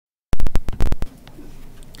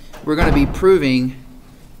we're going to be proving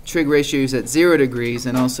trig ratios at 0 degrees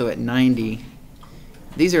and also at 90.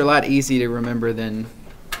 These are a lot easier to remember than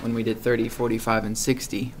when we did 30, 45, and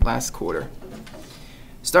 60 last quarter.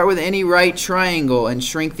 Start with any right triangle and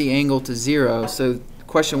shrink the angle to 0. So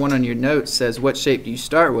question 1 on your notes says, what shape do you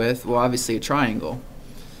start with? Well, obviously a triangle.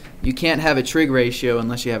 You can't have a trig ratio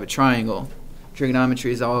unless you have a triangle.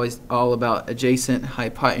 Trigonometry is always all about adjacent,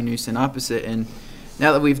 hypotenuse, and opposite. And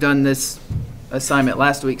now that we've done this assignment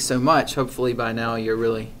last week so much, hopefully by now you're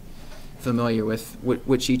really familiar with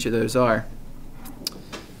which each of those are.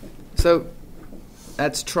 So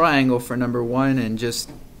that's triangle for number 1, and just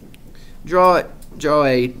draw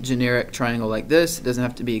a generic triangle like this. It doesn't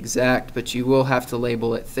have to be exact, but you will have to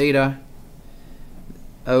label it theta,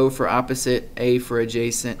 O for opposite, A for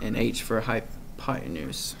adjacent, and H for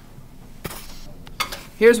hypotenuse.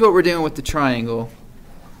 Here's what we're doing with the triangle,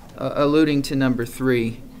 alluding to number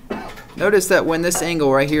 3. Notice that when this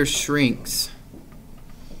angle right here shrinks,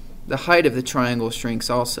 the height of the triangle shrinks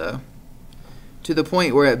also, to the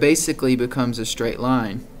point where it basically becomes a straight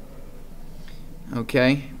line.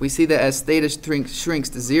 Okay, we see that as theta shrinks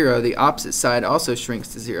to 0, the opposite side also shrinks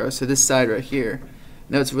to 0. So this side right here, I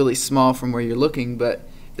know it's really small from where you're looking, but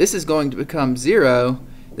this is going to become 0.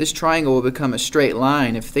 This triangle will become a straight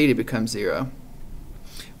line if theta becomes 0.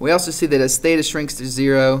 We also see that as theta shrinks to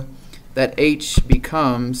 0, that h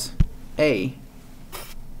becomes a.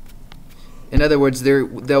 In other words, there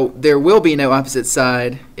will be no opposite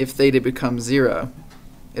side if theta becomes 0.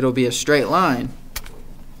 It'll be a straight line.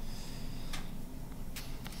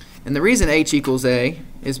 And the reason h equals a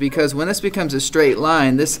is because when this becomes a straight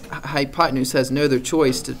line, this hypotenuse has no other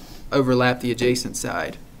choice to overlap the adjacent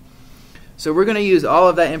side. So we're going to use all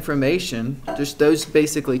of that information, just those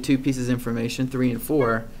basically 2 pieces of information, 3 and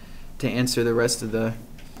 4, to answer the rest of the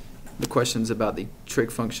questions about the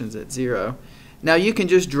trig functions at 0. Now you can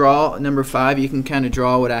just draw number 5. You can kind of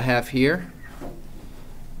draw what I have here.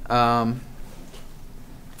 For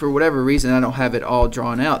whatever reason, I don't have it all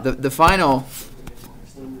drawn out. The final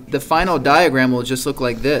diagram will just look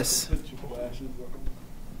like this.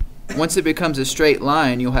 Once it becomes a straight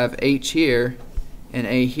line, you'll have h here and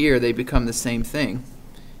a here. They become the same thing.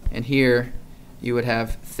 And here you would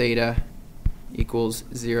have theta equals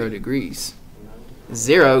 0 degrees.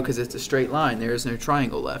 0 because it's a straight line. There is no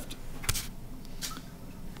triangle left.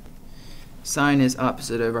 Sine is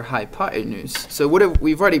opposite over hypotenuse. So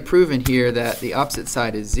we've already proven here that the opposite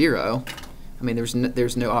side is 0. I mean,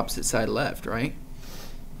 there's no opposite side left, right?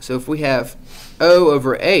 So if we have O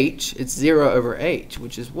over H, it's 0 over H,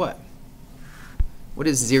 which is what? What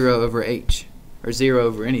is 0 over H? Or 0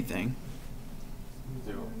 over anything?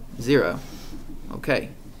 0. Okay.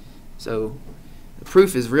 So the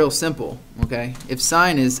proof is real simple, okay? If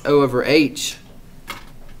sine is O over H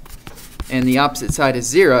and the opposite side is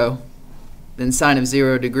 0, then sine of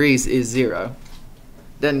 0 degrees is 0.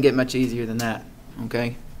 Doesn't get much easier than that,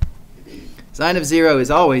 okay? Sine of 0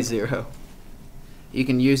 is always 0. You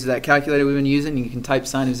can use that calculator we've been using. You can type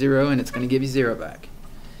sine of 0 and it's going to give you 0 back.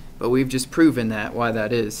 But we've just proven that, why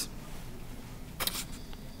that is.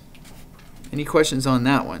 Any questions on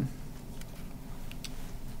that one?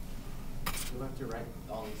 Do we have to write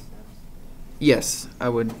all these steps? Yes, I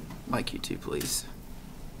would like you to, please.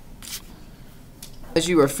 As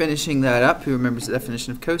you are finishing that up, who remembers the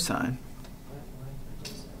definition of cosine?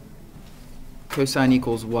 Cosine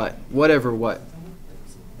equals what? Whatever what?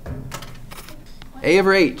 A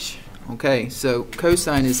over h. Okay, so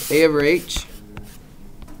cosine is A over h.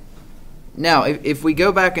 Now, if we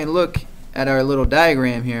go back and look at our little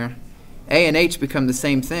diagram here, A and h become the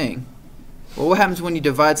same thing. Well, what happens when you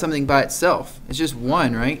divide something by itself? It's just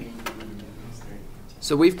 1, right?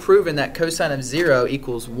 So we've proven that cosine of 0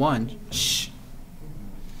 equals 1. Shh.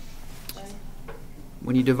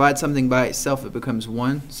 When you divide something by itself, it becomes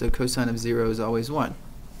 1, so cosine of 0 is always 1.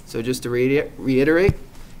 So just to reiterate,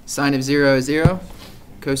 sine of 0 is 0,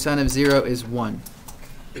 cosine of 0 is 1.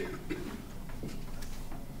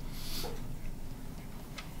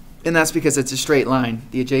 And that's because it's a straight line.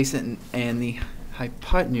 The adjacent and the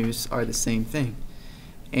hypotenuse are the same thing.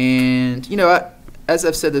 And, you know, as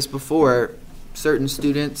I've said this before, certain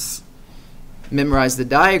students memorize the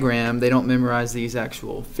diagram, they don't memorize these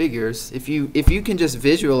actual figures. If you can just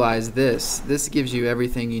visualize this gives you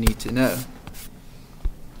everything you need to know.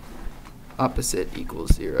 Opposite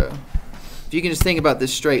equals 0. If you can just think about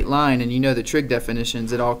this straight line and you know the trig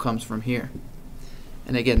definitions, it all comes from here.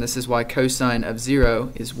 And again, this is why cosine of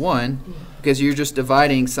 0 is 1, because you're just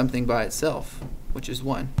dividing something by itself, which is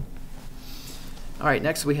 1. All right,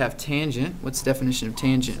 next we have tangent. What's the definition of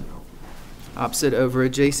tangent? Opposite over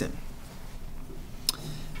adjacent.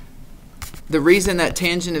 the reason that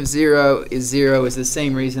tangent of 0 is the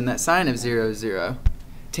same reason that sine of 0 is 0.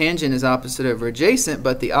 Tangent is opposite over adjacent,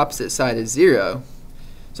 but the opposite side is 0.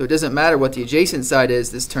 So it doesn't matter what the adjacent side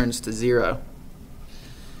is, this turns to 0.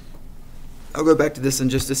 I'll go back to this in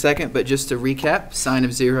just a second, but just to recap, sine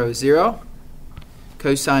of 0 is 0,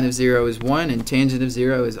 cosine of 0 is 1, and tangent of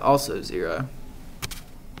 0 is also 0.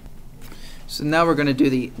 So now we're going to do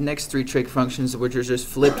the next three trig functions, which are just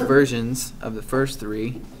flipped versions of the first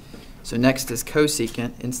three. So next is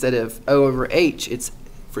cosecant. Instead of O over H, it's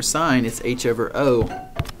for sine, it's H over O.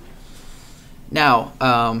 Now,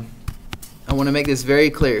 I want to make this very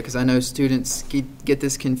clear because I know students get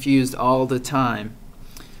this confused all the time.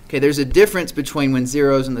 Okay, there's a difference between when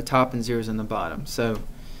 0 is on the top and 0 is on the bottom. So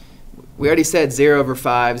we already said 0 over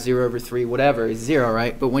 5, 0 over 3, whatever is 0,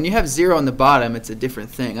 right? But when you have 0 on the bottom, it's a different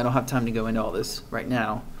thing. I don't have time to go into all this right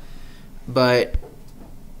now. But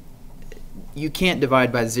you can't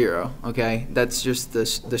divide by 0, okay? That's just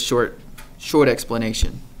the short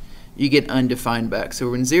explanation. You get undefined back.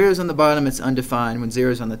 So when 0 is on the bottom, it's undefined. When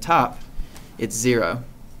 0 is on the top, it's 0.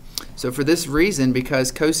 So for this reason,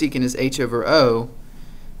 because cosecant is H over O,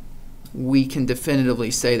 we can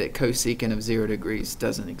definitively say that cosecant of 0 degrees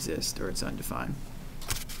doesn't exist, or it's undefined.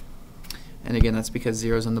 And again, that's because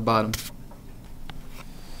 0 is on the bottom.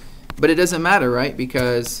 But it doesn't matter, right?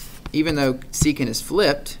 Because even though secant is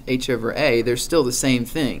flipped, H over A, they're still the same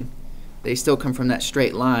thing. They still come from that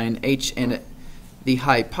straight line. H and the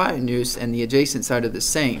hypotenuse and the adjacent side are the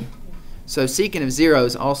same. So secant of 0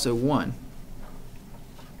 is also 1.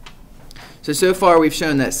 So far we've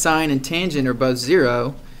shown that sine and tangent are both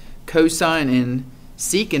 0, cosine and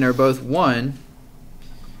secant are both 1,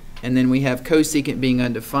 and then we have cosecant being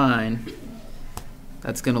undefined.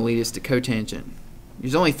 That's going to lead us to cotangent.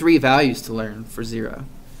 There's only 3 values to learn for 0.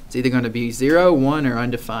 It's either going to be 0, 1, or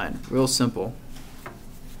undefined. Real simple.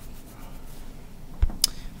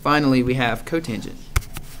 Finally, we have cotangent.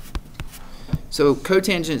 So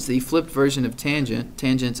cotangent is the flipped version of tangent.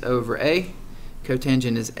 Tangent's O over A.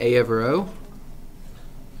 Cotangent is A over O.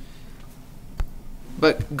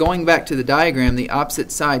 But going back to the diagram, the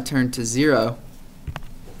opposite side turned to 0.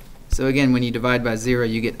 So again, when you divide by 0,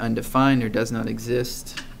 you get undefined or does not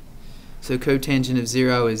exist. So cotangent of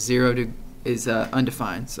 0 is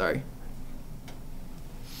undefined. Sorry.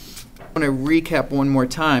 I want to recap one more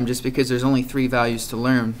time, just because there's only 3 values to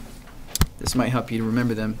learn. This might help you to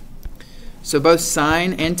remember them. So both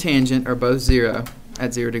sine and tangent are both 0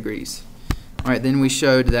 at 0 degrees. All right, then we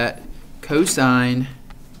showed that cosine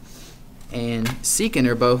and secant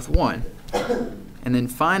are both 1. And then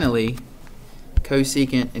finally,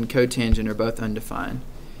 cosecant and cotangent are both undefined.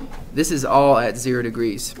 This is all at 0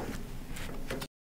 degrees.